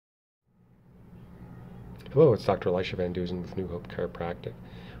Hello, it's Dr. Elisha Van Dusen with New Hope Chiropractic.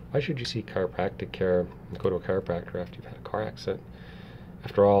 Why should you seek chiropractic care and go to a chiropractor after you've had a car accident?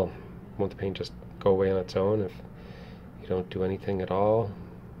 After all, won't the pain just go away on its own if you don't do anything at all?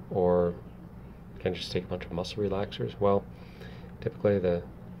 Or can you just take a bunch of muscle relaxers? Well, typically the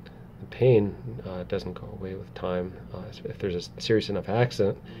pain doesn't go away with time. If there's a serious enough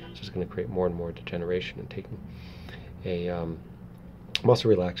accident, it's just going to create more and more degeneration. And taking a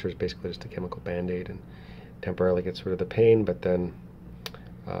muscle relaxer is basically just a chemical band-aid and temporarily gets rid of the pain, but then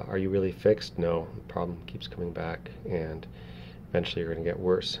are you really fixed? No, the problem keeps coming back and eventually you're going to get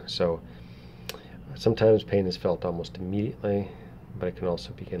worse. So sometimes pain is felt almost immediately, but it can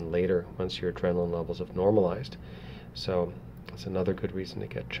also begin later once your adrenaline levels have normalized. So it's another good reason to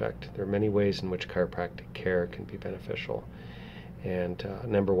get checked. There are many ways in which chiropractic care can be beneficial, and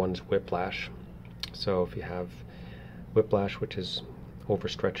number one is whiplash. So if you have whiplash, which is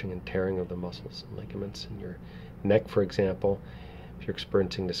overstretching and tearing of the muscles and ligaments in your neck, for example, if you're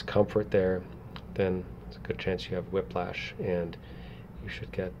experiencing discomfort there, then there's a good chance you have whiplash, and you should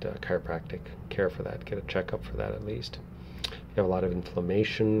get chiropractic care for that. Get a checkup for that at least. If you have a lot of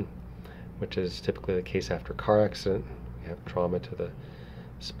inflammation, which is typically the case after a car accident, you have trauma to the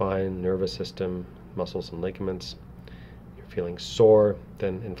spine, nervous system, muscles and ligaments, you're feeling sore,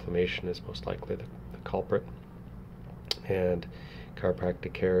 then inflammation is most likely the culprit. And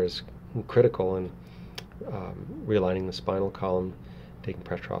chiropractic care is critical in realigning the spinal column, taking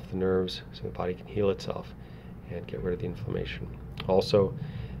pressure off the nerves so the body can heal itself and get rid of the inflammation. Also,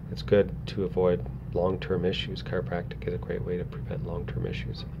 it's good to avoid long-term issues. Chiropractic is a great way to prevent long-term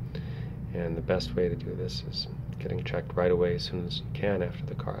issues. And the best way to do this is getting checked right away as soon as you can after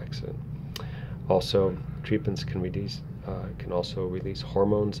the car accident. Also, treatments can also release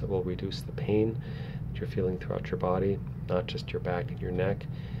hormones that will reduce the pain that you're feeling throughout your body, not just your back and your neck.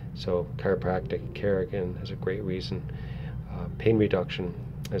 So chiropractic care, again, is a great reason. Pain reduction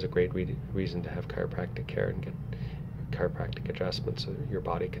is a great reason to have chiropractic care and get chiropractic adjustments so that your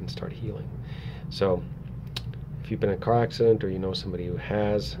body can start healing. So if you've been in a car accident or you know somebody who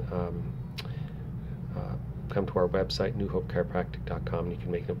has, come to our website, newhopechiropractic.com. You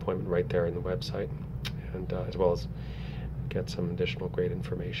can make an appointment right there in the website, and as well as get some additional great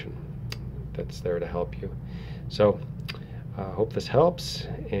information that's there to help you. So hope this helps,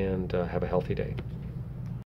 and have a healthy day.